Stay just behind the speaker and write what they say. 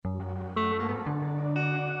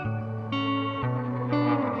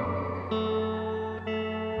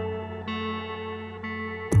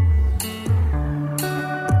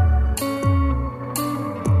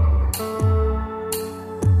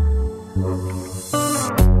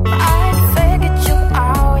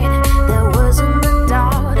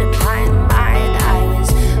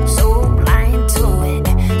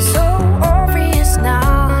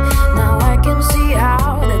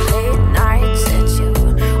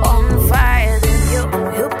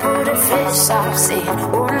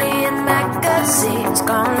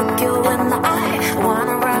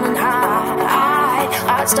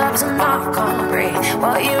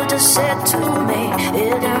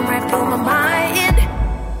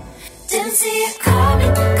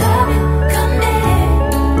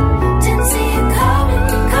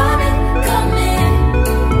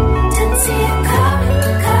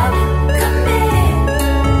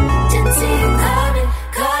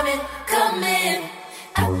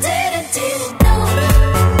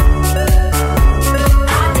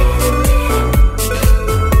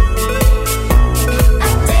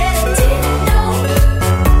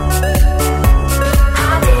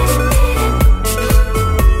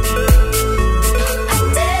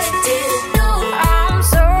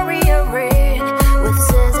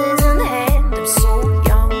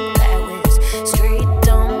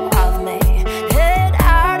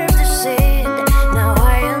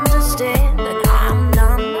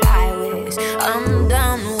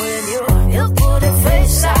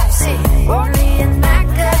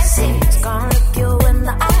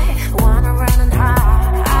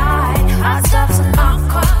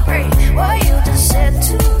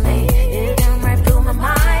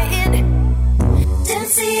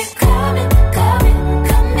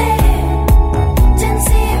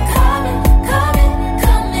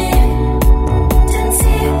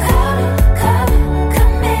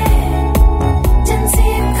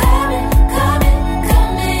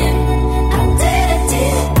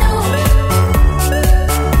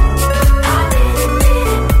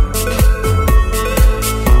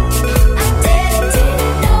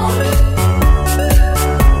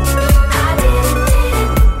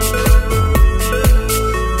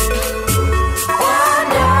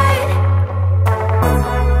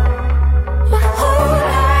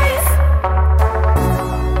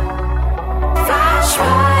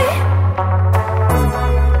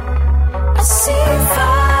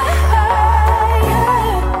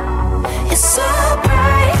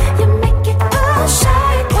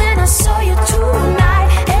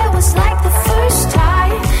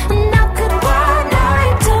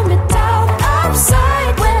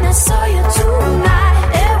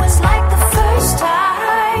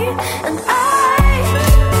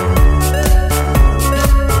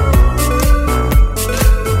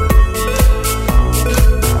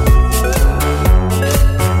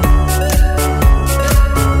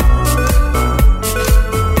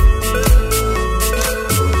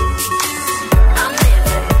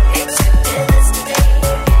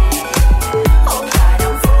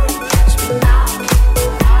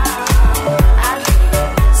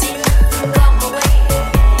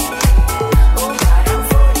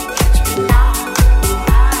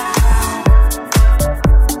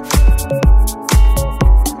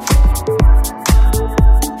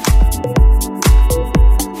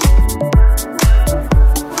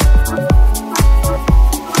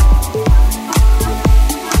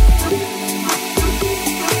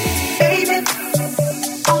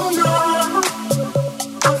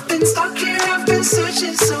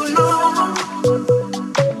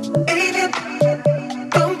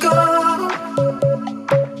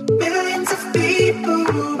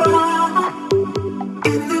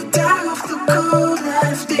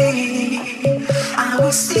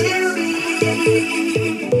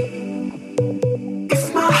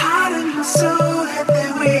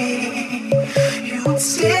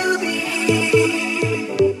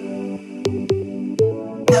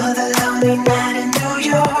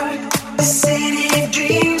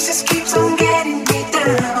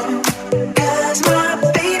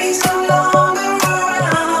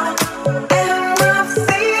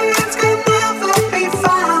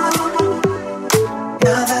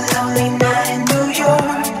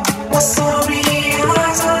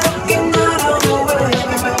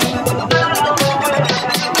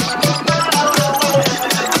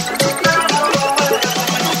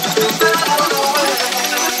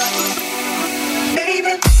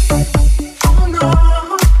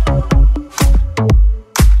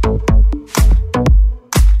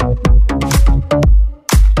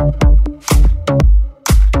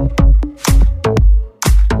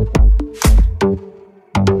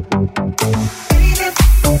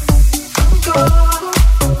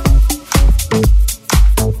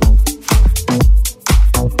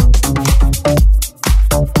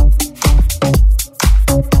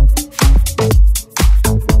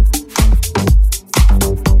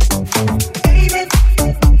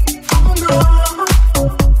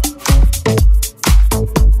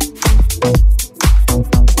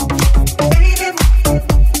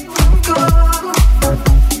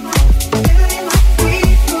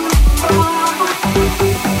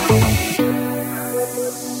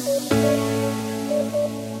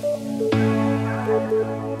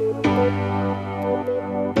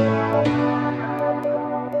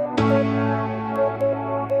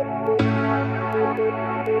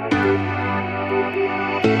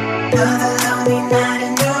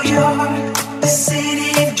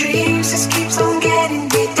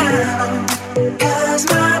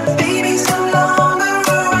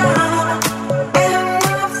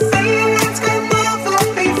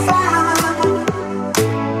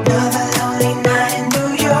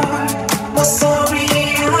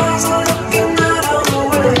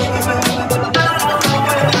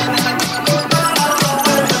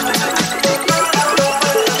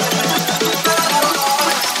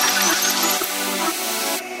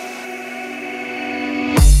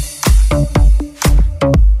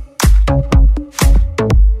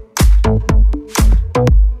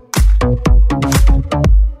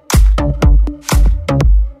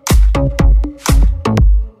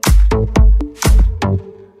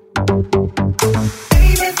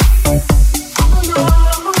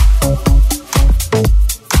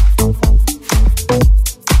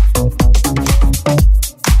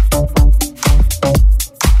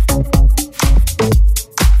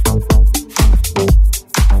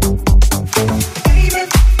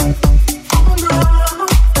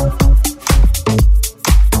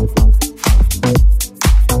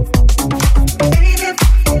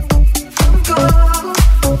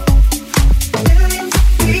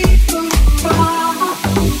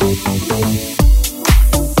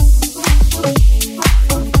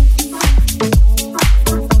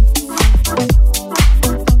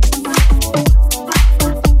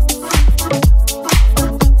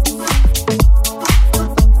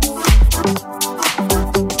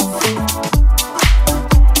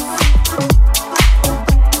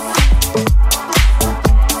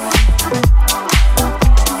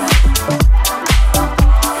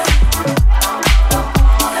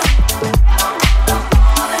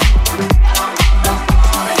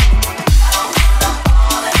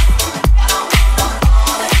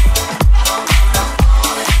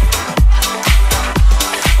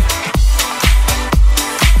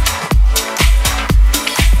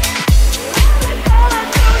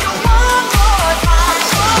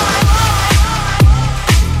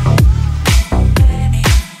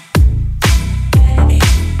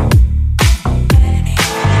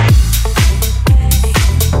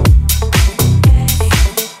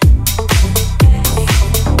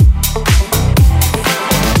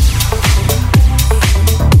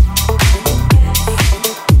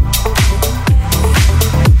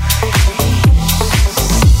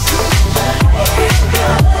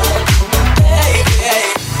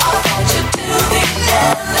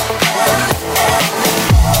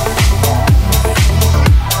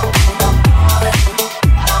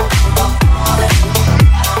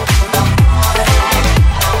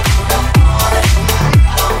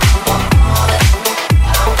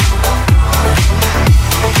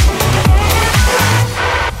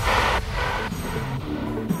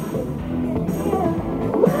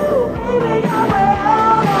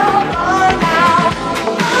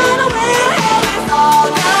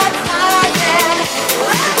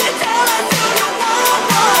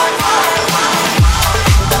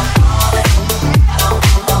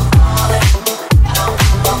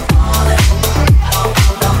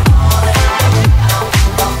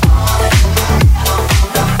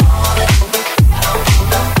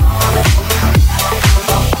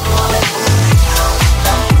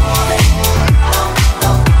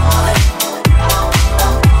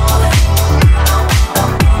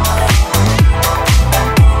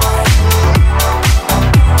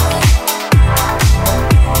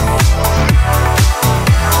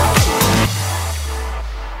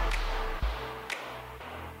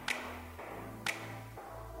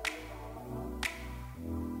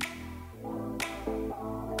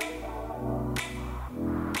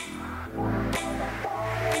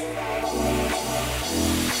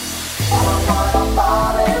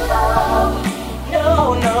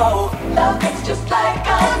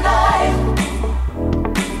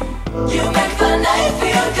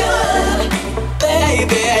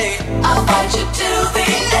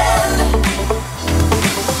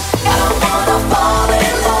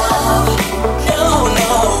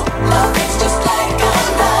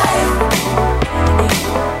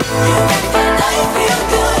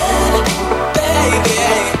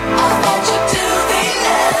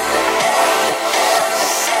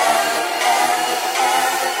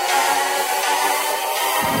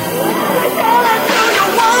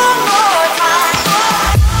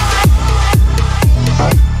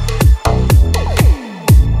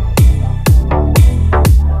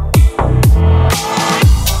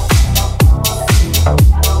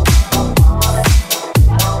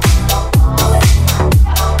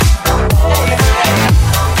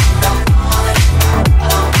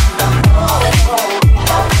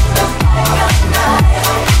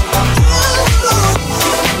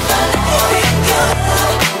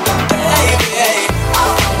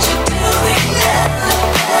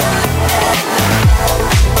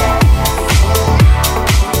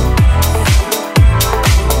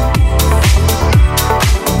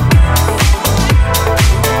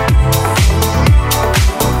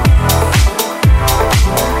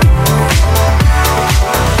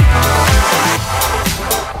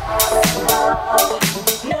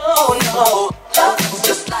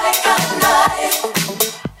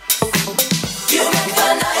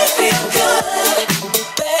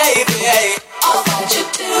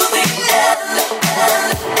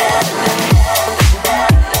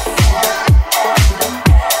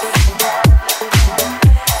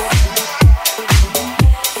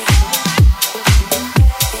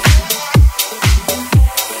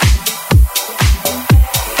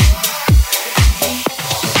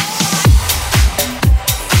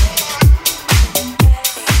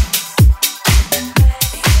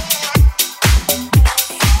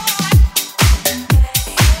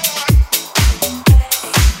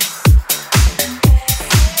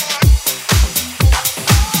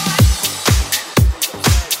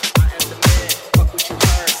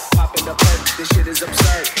is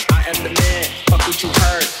absurd. I am the man, fuck what you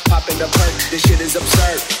heard. Popping the perk, this shit is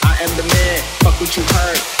absurd. I am the man, fuck what you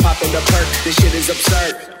heard. Popping the perk, this shit is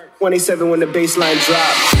absurd. 27 when the baseline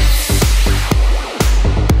drops.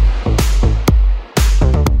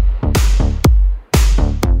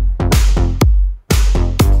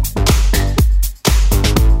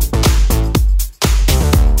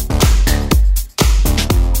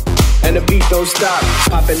 And the beat don't stop.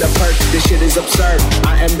 Popping the perk, this shit is absurd.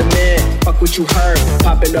 I am the man, fuck what you heard.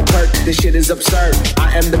 Popping the perk, this shit is absurd.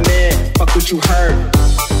 I am the man, fuck what you heard.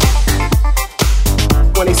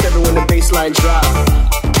 27 when the baseline drop.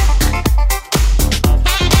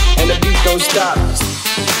 And the beat don't stop.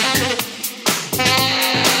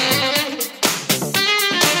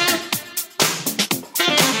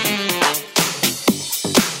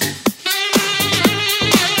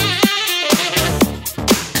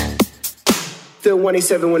 Feel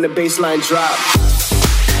 27 when the baseline drop.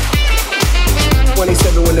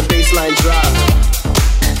 27 when the baseline drop.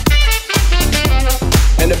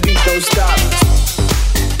 And the beat don't stop.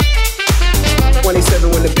 27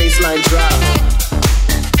 when the baseline drop.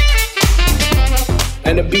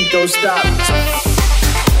 And the beat don't stop.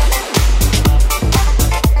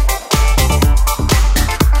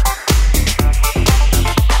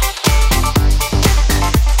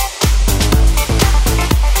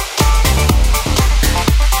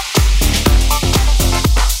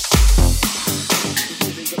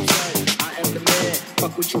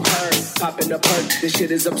 Popping the perk, this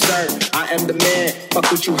shit is absurd. I am the man,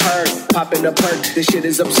 fuck what you heard. Popping the perk, this shit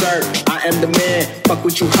is absurd. I am the man, fuck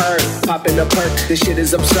what you heard. Popping the perk, this shit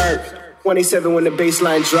is absurd. 27 when the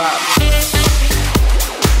baseline drops.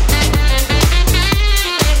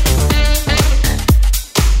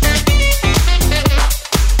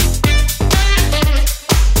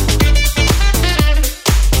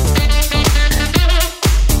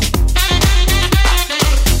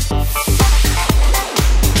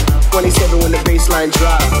 27 when the baseline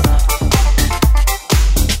drop.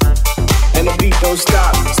 And the beat don't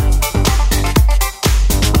stop.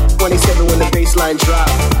 27 when the baseline drop.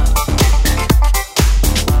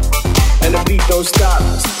 And the beat don't stop.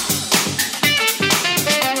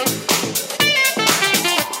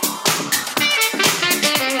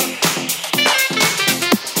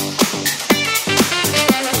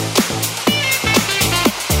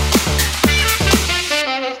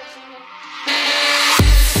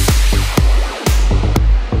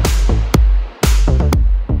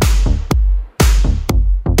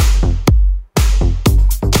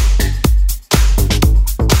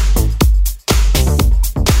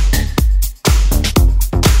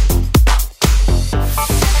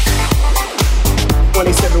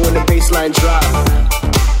 Drop.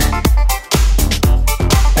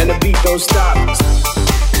 And the beat don't stop.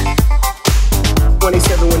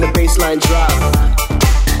 27 when the baseline drop.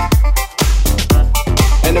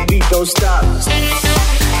 And the beat don't stop.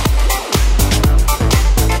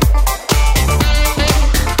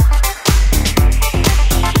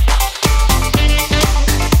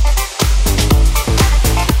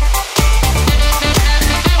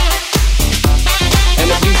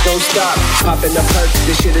 Don't stop, popping the perk,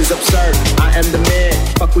 this shit is absurd. I am the man,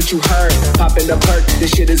 fuck what you heard. Popping the perk,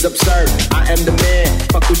 this shit is absurd. I am the man,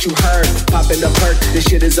 fuck what you heard. Popping the perk, this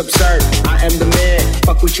shit is absurd. I am the man,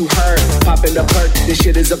 fuck what you heard. Popping the perk, this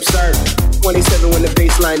shit is absurd. 27 when the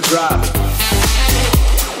baseline drop.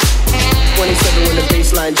 27 when the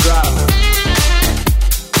baseline drop.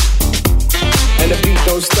 And the beat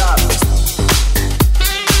don't stop.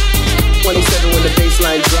 27 when the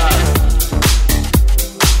baseline drop.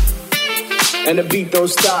 And the beat don't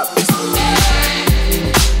stop.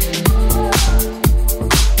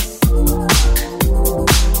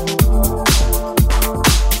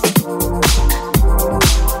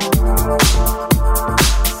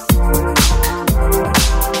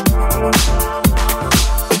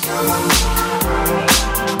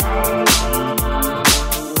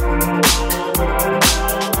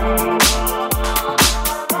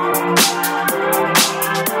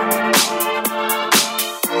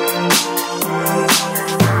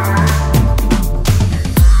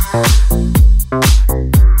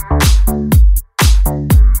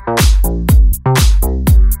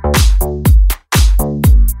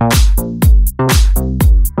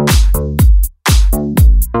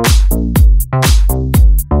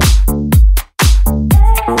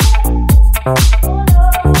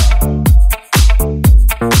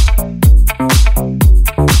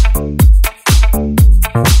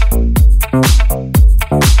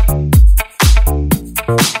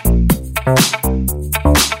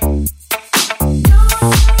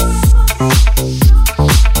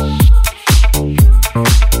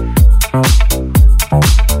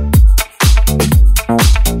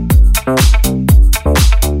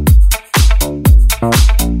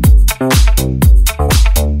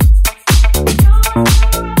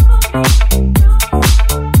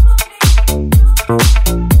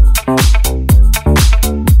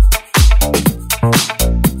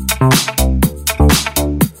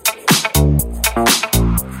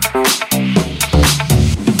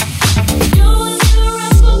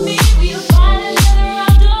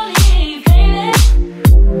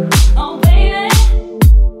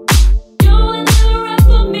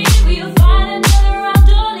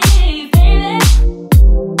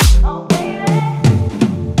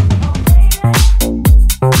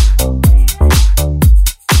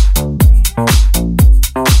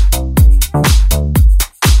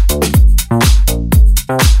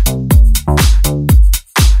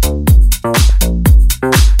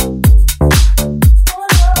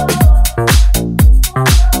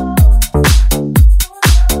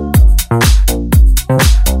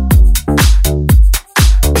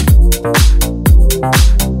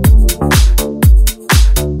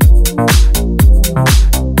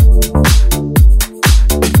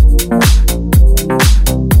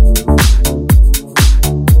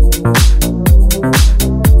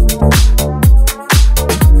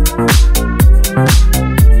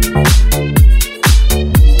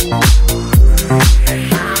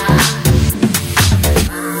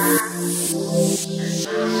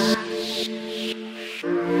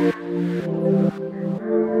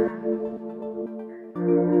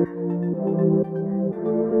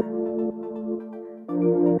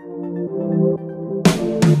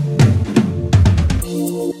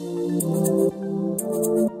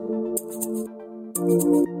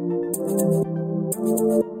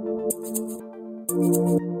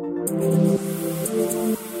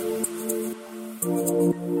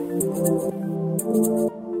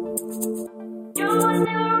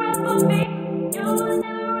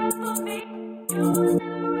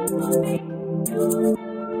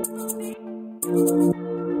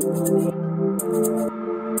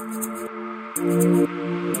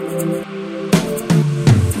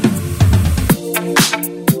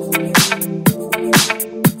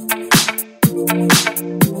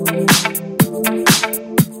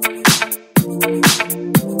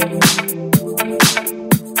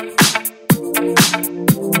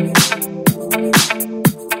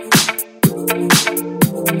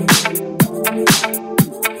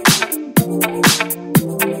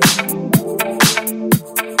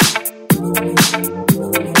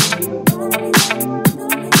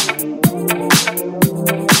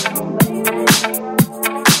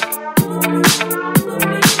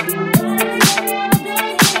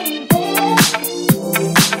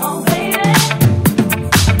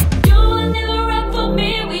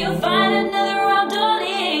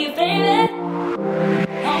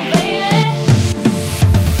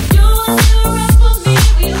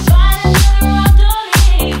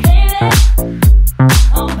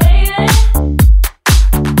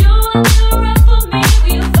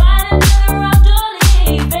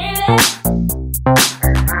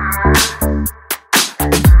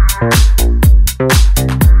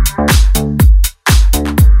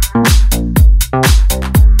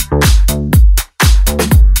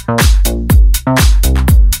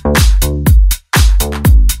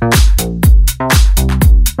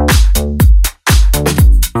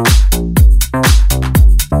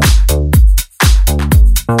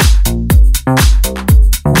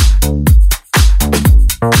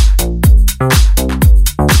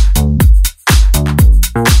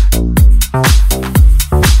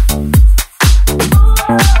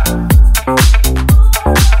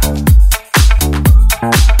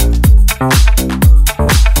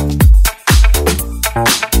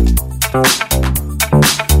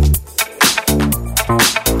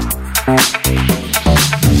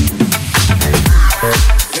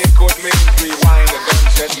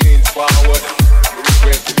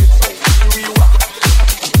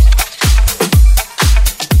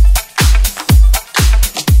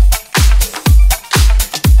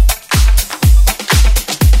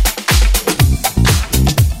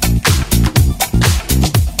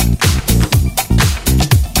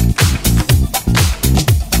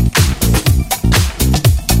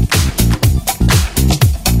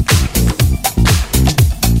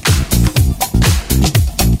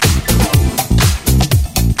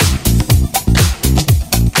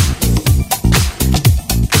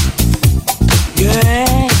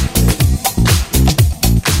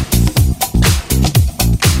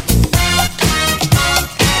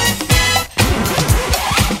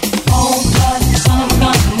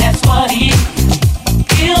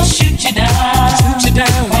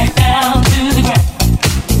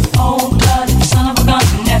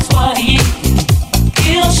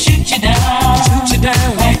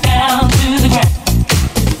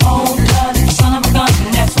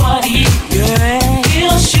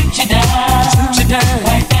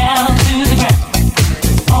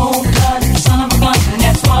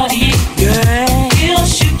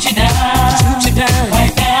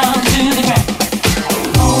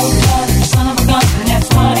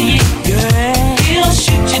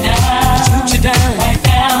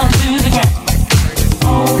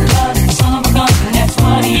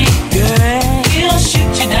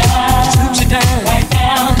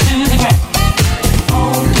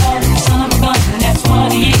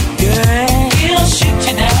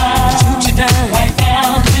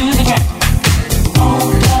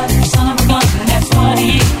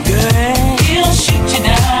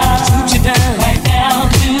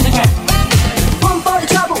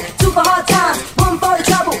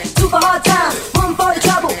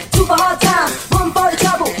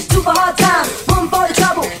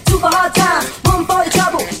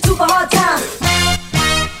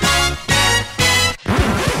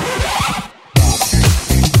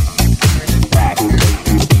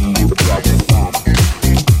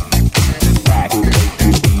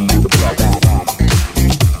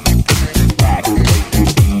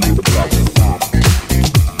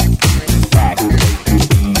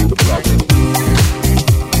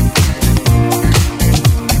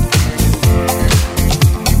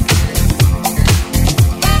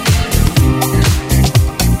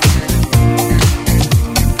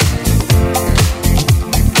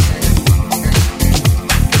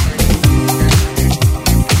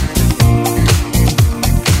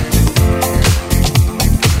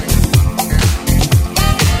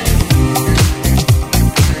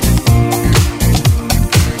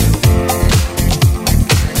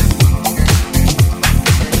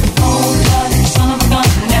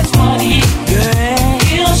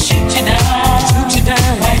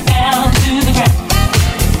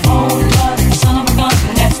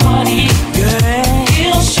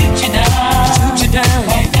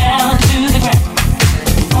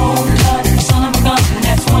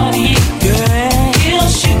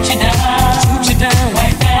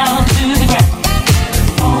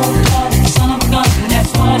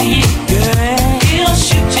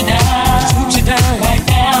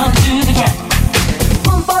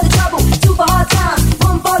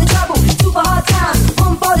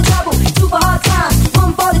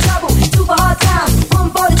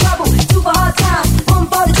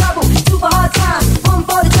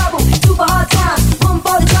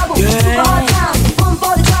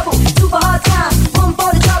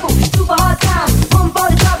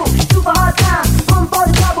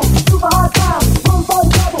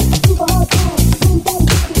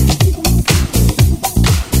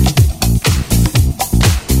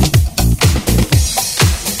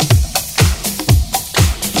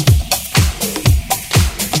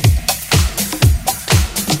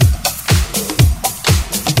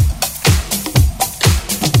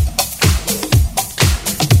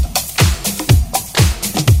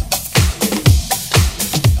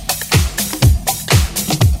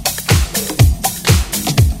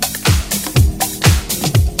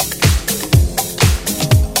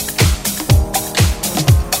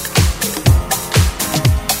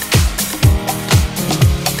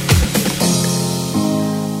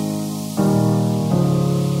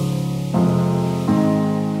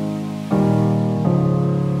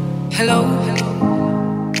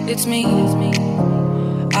 it's me.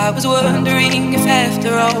 I was wondering if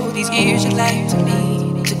after all these years you'd like to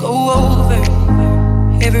me to go over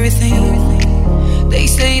everything. They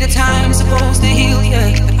say the time's supposed to heal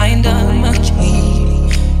you, but I ain't done much healing.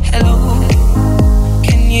 Hello,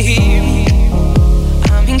 can you hear me?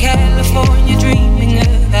 I'm in California dreaming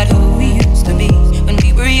about who we used to be when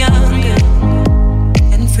we were younger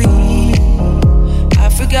and free.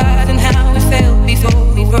 I've forgotten how it felt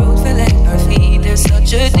before the world fell at our feet. There's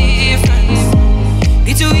such a difference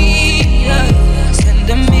between us and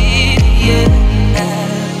a million now.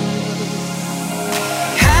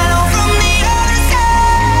 Hello from the other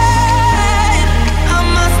side. I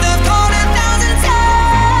must have called 1,000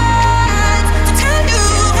 times to tell you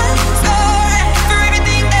I'm sorry for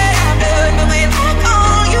everything that I've done, but when I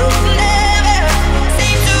call you never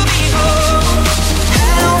seem to be home.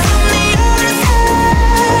 Hello from the other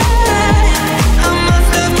side. I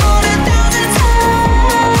must have called 1,000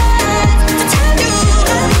 times to tell you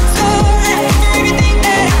I'm sorry for everything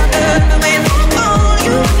that I've done, but when I call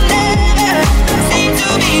you never seem to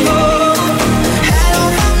be home. Hello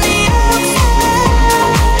from the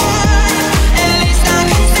outside. At least I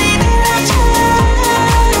can see that I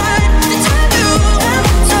tried to tell you I'm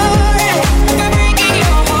sorry for breaking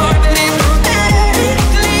your heart, but it's not very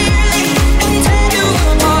clearly and tell you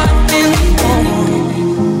apart anymore.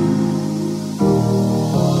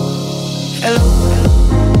 Hello,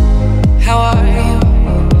 how are you?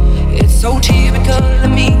 It's so typical of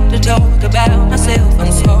me to talk about myself.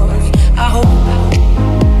 I'm sorry. I hope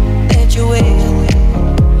that you will.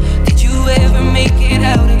 Did you ever make it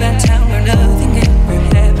out of that town where nothing ever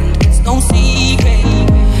happened? It's no secret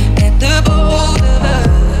that the both of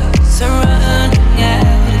us are running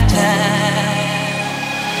out of time.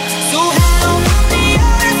 So hello from the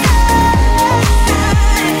other side.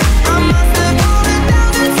 I must have called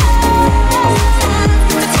 1,000 times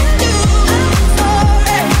to tell you I'm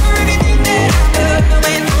sorry for everything that I've done, but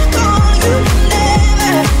when I call you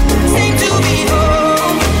never seem to be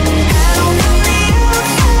home. Hello from the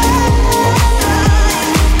outside.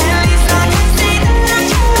 At least I can see that I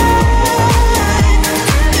tried to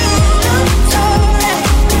tell you I'm sorry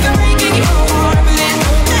for breaking your heart, but it's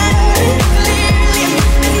not very clearly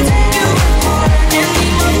and tell you apart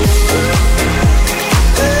anymore.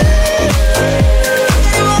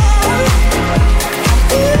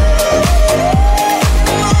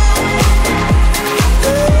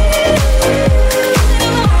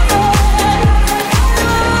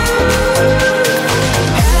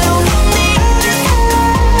 Hello from the other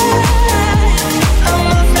side. I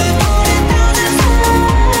must have called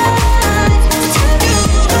 1,000 times to tell you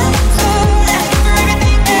I'm sorry for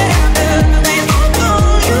everything that I've done, but when I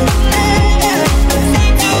call you never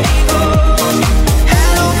seem to be home.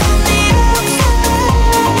 Hello from the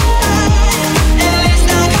outside. At least I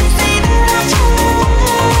can see that I tried to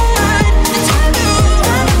tell you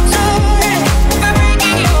I'm sorry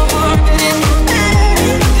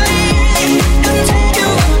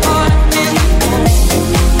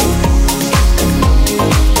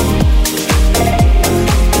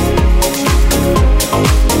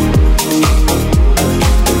for breaking your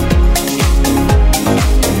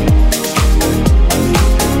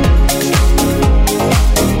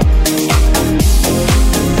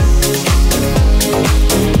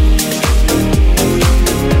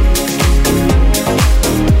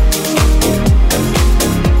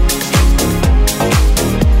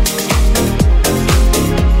but it's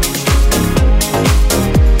not very clearly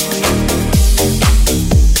and tell you apart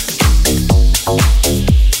anymore.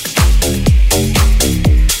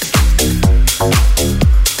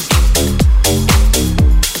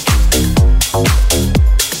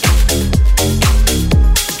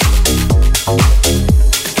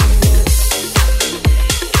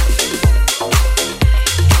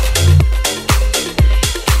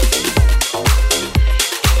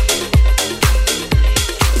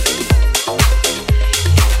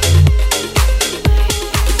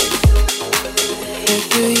 What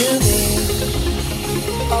do you mean?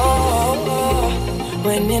 Oh,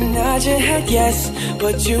 when you nod your head yes,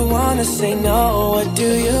 but you wanna say no. What do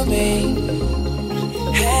you mean?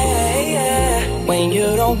 Hey, yeah. When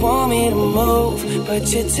you don't want me to move,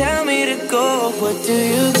 but you tell me to go. What do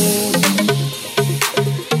you mean?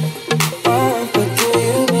 Oh, what do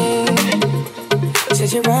you mean?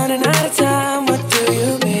 Said you're running out of time. What do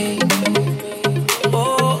you mean?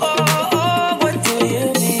 Oh, oh, oh, what do you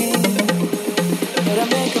mean? Better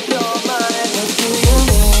make up your mind. What do you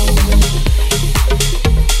mean?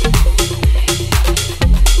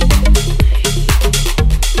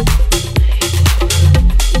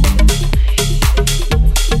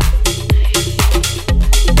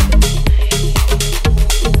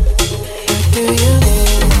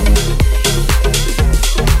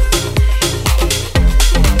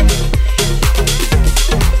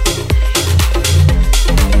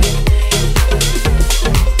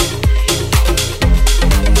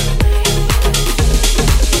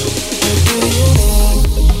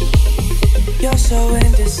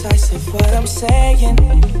 indecisive what I'm saying.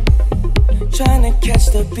 Trying to catch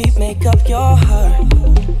the beat, make up your heart.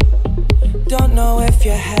 Don't know if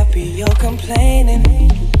you're happy or complaining.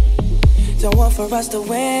 Don't want for us to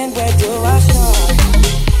win, where do I start?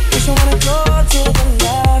 If you wanna go to the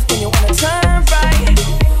left, then you wanna turn right.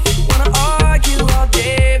 Wanna argue all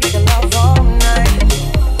day, make love all night.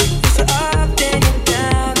 If you're up, then you're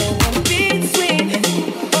down, and in between.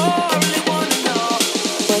 Oh, I really wanna know,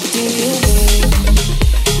 what do you mean?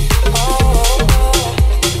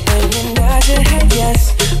 When you nod your head yes,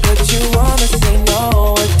 but you wanna say no,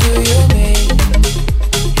 what do you mean?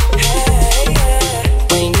 Hey, yeah.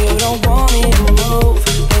 When you don't want me to move,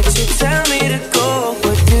 but you tell me to go,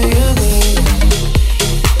 what do you mean?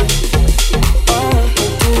 Oh,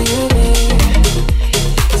 what do you mean?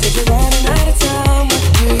 Said you're running out of time, what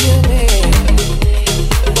do you mean?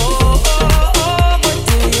 Oh, what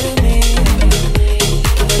do you mean?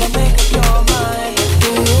 Will I make up your mind, what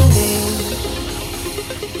do you mean?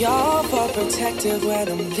 You're overprotective when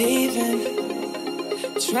I'm leaving.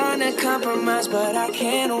 Trying to compromise, but I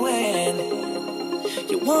can't win.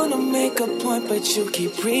 You wanna make a point, but you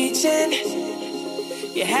keep preaching.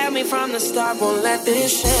 You had me from the start, won't let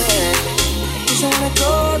this end. You wanna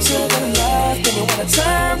go to the left, then you wanna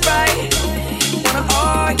turn right. Wanna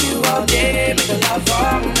argue all day, make love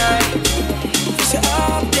all night. Push you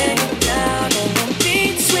up, then you're down, and in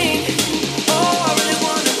between. Oh, I really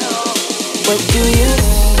wanna know, what do you know?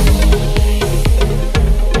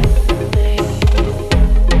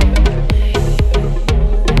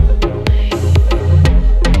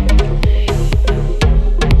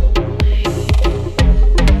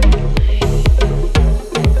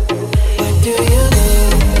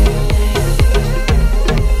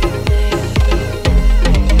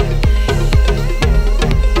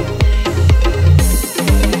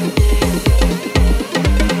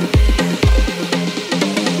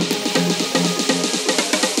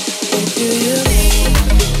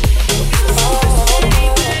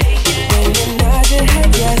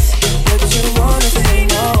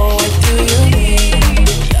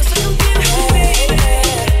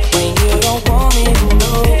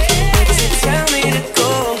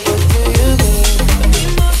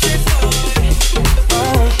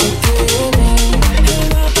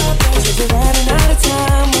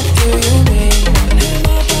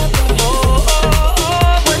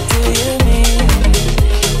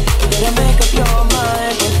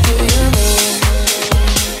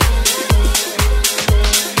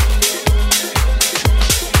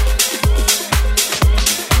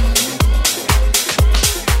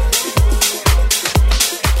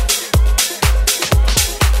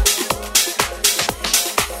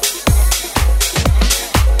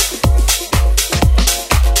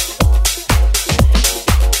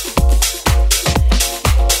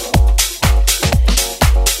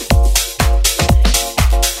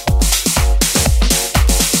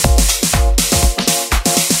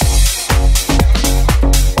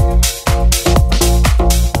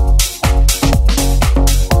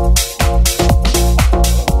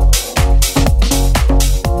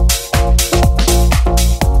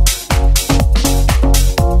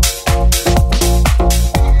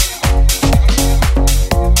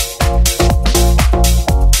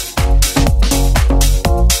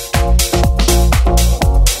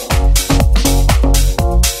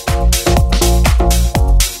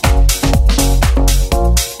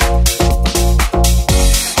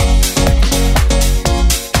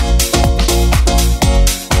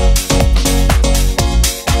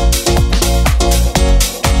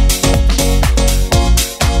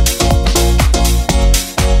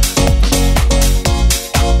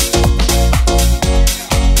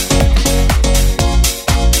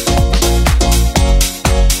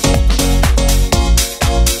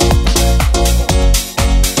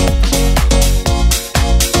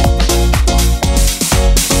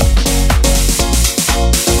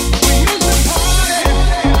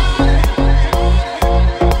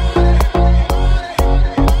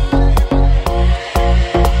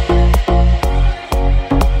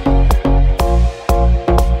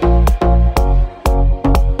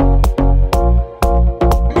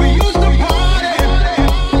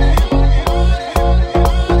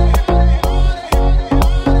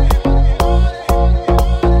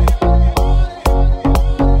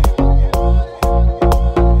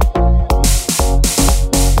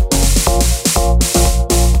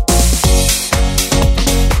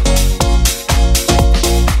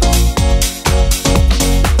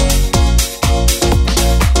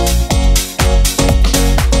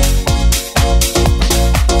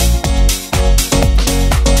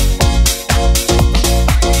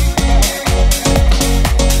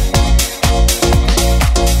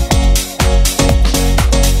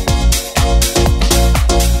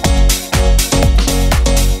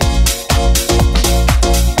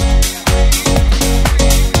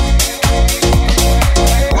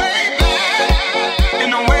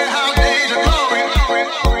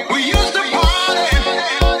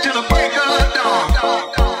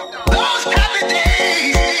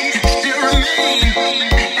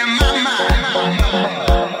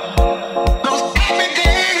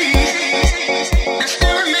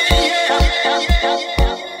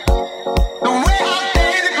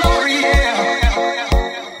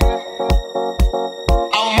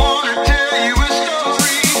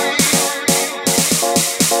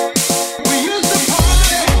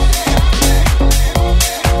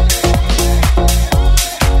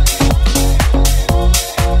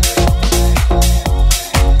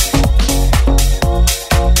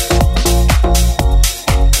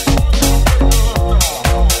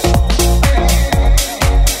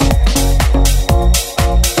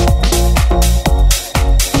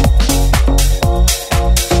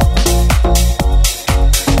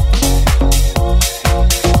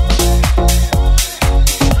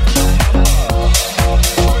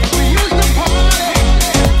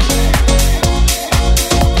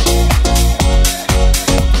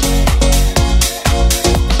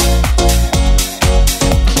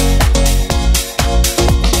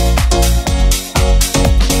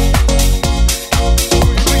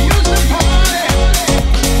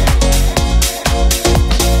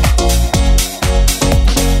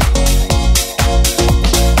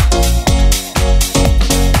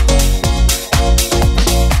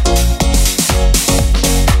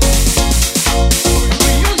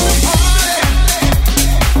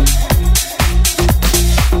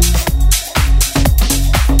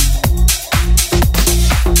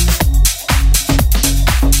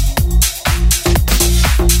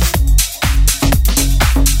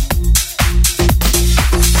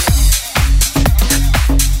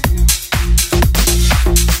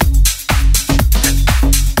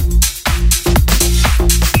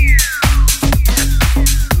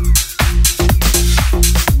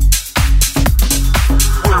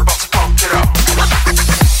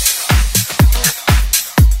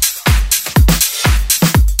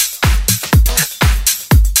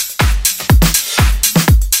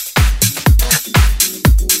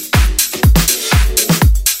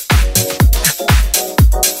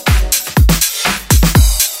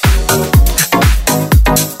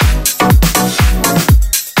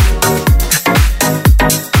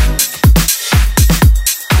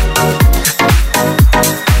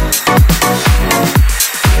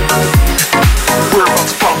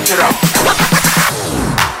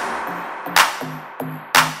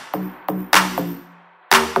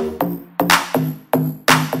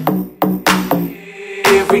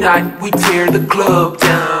 night we tear the club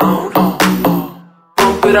down.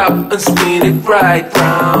 Pump it up and spin it right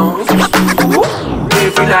round.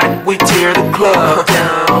 Every night we tear the club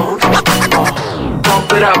down.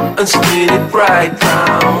 Pump it up and spin it right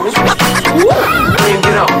round. Bring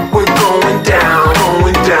it up, we're going down,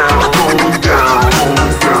 going down, going down, going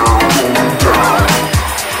down, going down.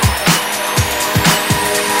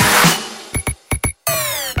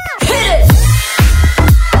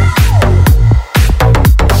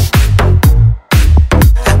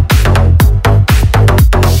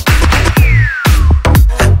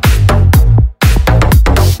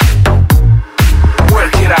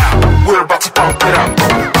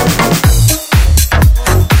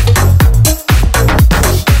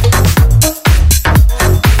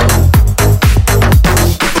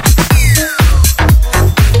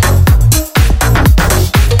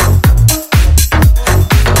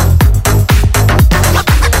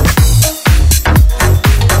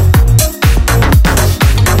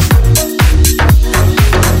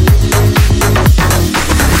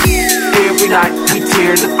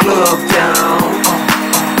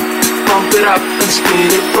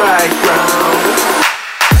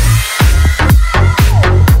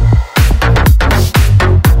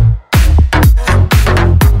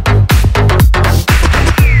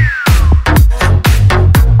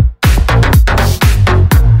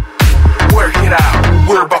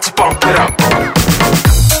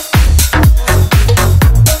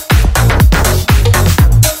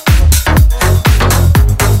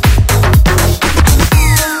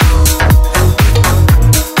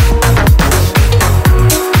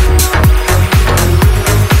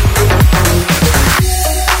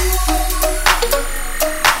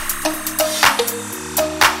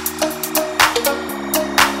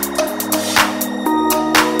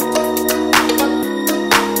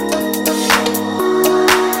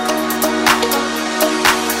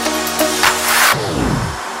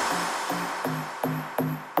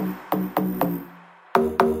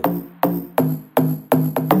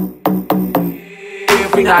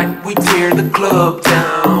 Every night we tear the club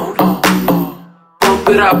down. Pump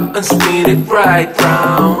it up and spin it right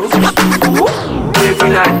round. Every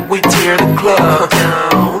night we tear the club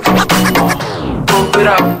down. Pump it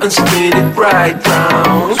up and spin it right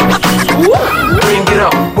round. Bring it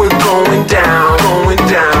up, we're going down, going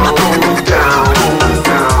down, going down, going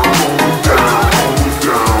down, going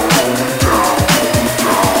down, going down, going down, going down.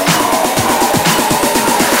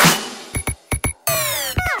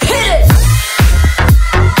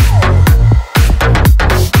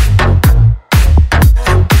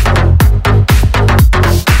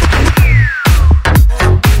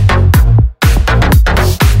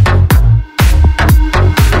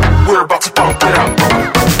 We're about to pump it up.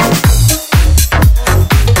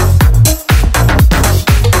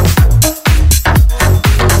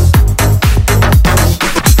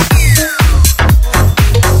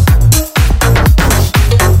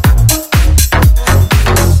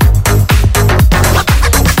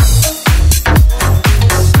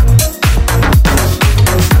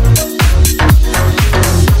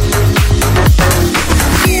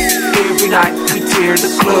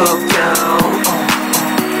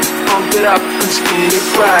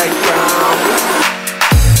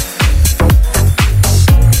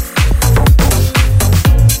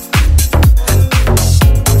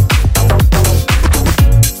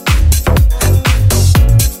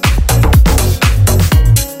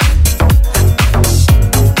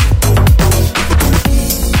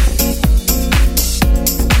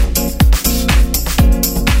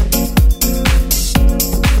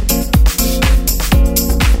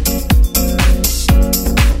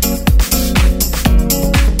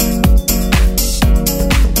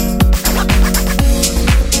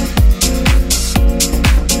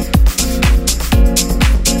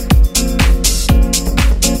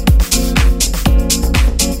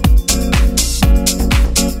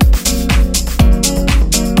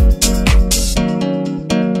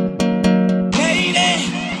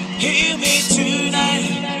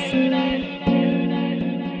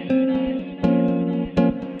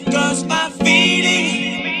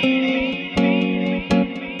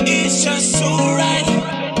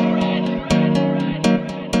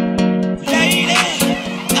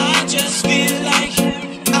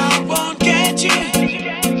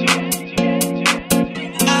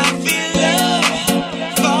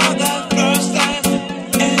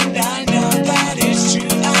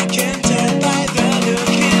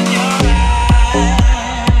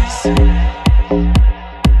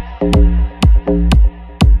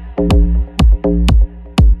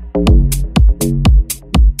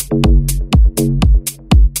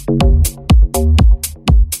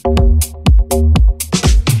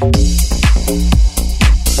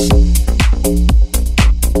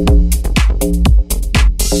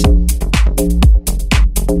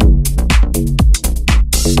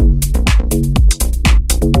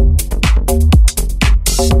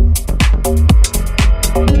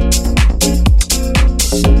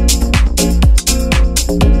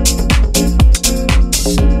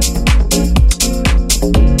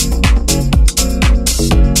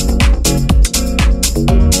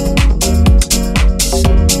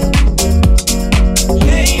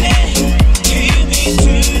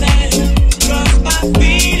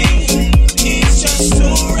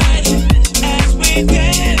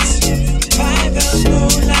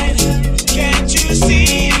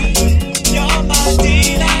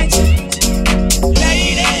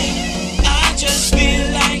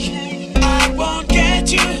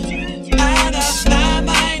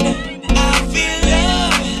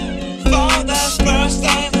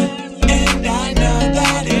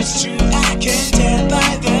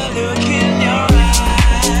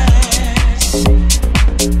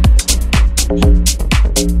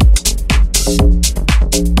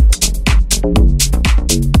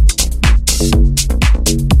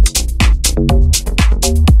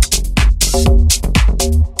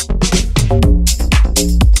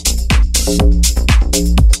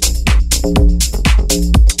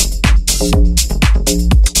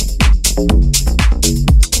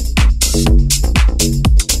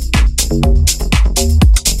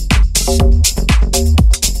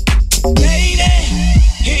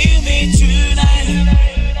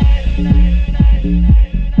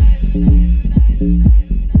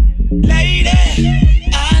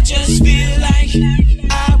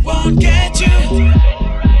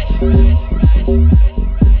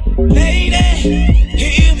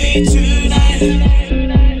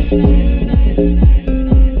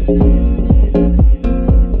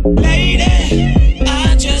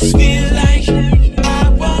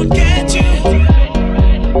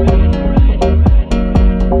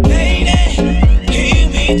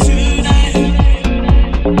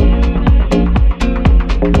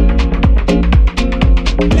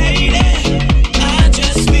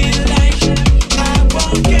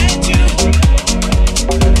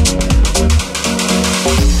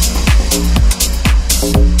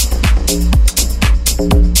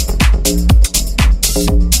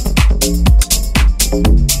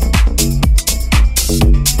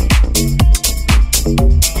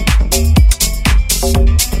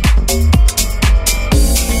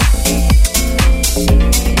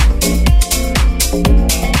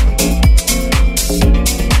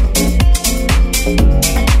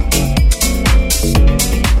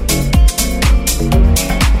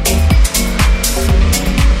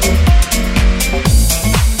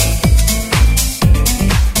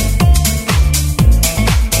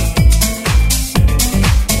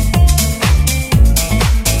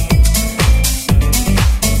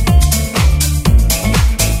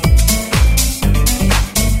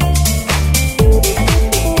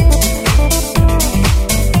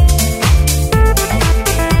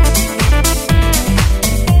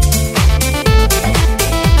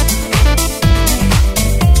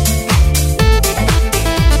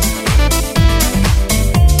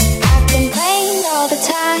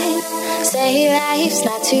 Say life's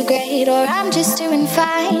not too great, or I'm just doing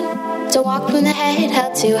fine. Don't walk with the head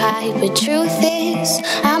held too high, but truth is,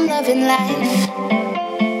 I'm loving life.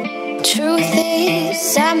 Truth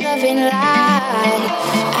is, I'm loving life.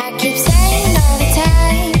 I keep saying all the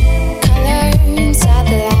time, color inside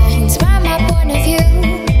the lines, by my point of view.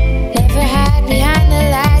 Never hide behind the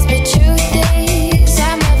lies, but truth is,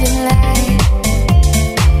 I'm loving life.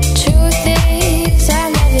 Truth is,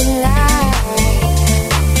 I'm loving life.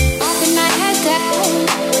 Walking my head down,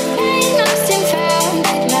 ain't lost and found,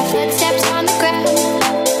 with my footsteps on the ground.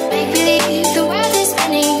 Make believe the world is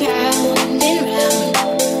spinning round and round.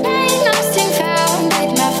 Ain't lost and found,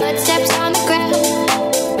 with my footsteps on the ground.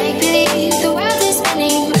 Make believe the world is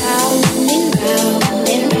spinning round and round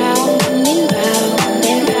and round and round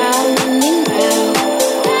and round and round.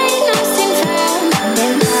 Ain't lost and found,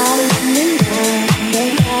 and round and round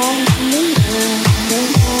and round and round and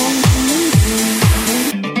round and round.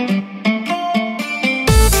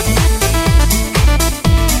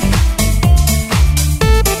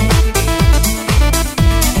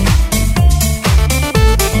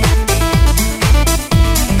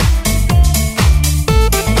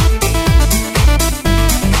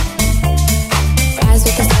 Rise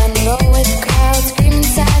with the sun, roll with the crowd, scream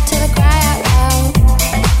inside till I cry out loud.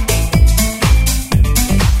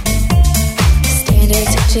 Stand there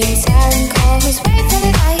touching siren calls, wait for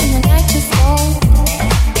the light in the night to fall.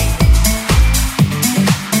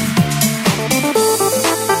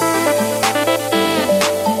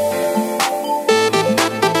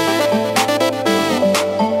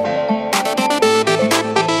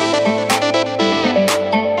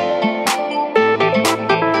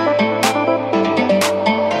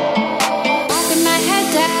 Walking my head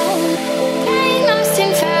down, ain't lost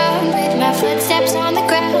and found, with my footsteps on the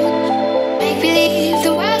ground. Make believe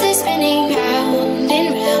the world is spinning round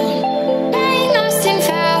and round. Ain't lost and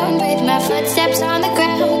found, with my footsteps on the ground.